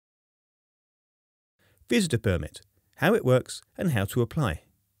Visitor Permit, how it works and how to apply.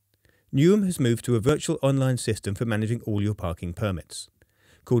 Newham has moved to a virtual online system for managing all your parking permits.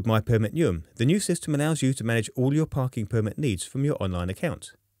 Called My Permit Newham, the new system allows you to manage all your parking permit needs from your online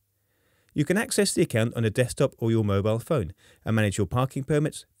account. You can access the account on a desktop or your mobile phone and manage your parking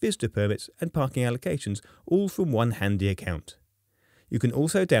permits, visitor permits and parking allocations all from one handy account. You can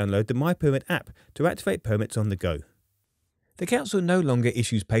also download the My Permit app to activate permits on the go. The Council no longer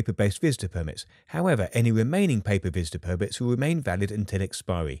issues paper-based visitor permits. However, any remaining paper visitor permits will remain valid until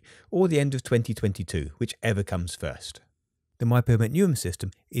expiry, or the end of 2022, whichever comes first. The My Permit Newham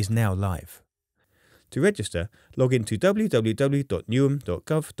system is now live. To register, log into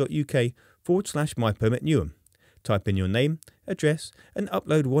www.newham.gov.uk/mypermitnewham. Type in your name, address, and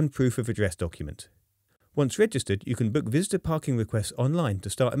upload one proof of address document. Once registered, you can book visitor parking requests online to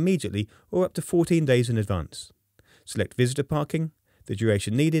start immediately or up to 14 days in advance. Select visitor parking, the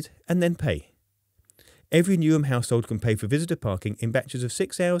duration needed, and then pay. Every Newham household can pay for visitor parking in batches of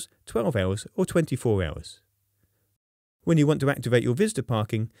 6 hours, 12 hours, or 24 hours. When you want to activate your visitor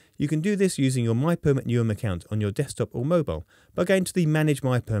parking, you can do this using your My Permit Newham account on your desktop or mobile by going to the Manage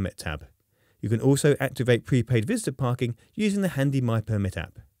My Permit tab. You can also activate prepaid visitor parking using the handy My Permit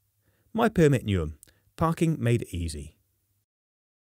app. My Permit Newham. Parking made easy.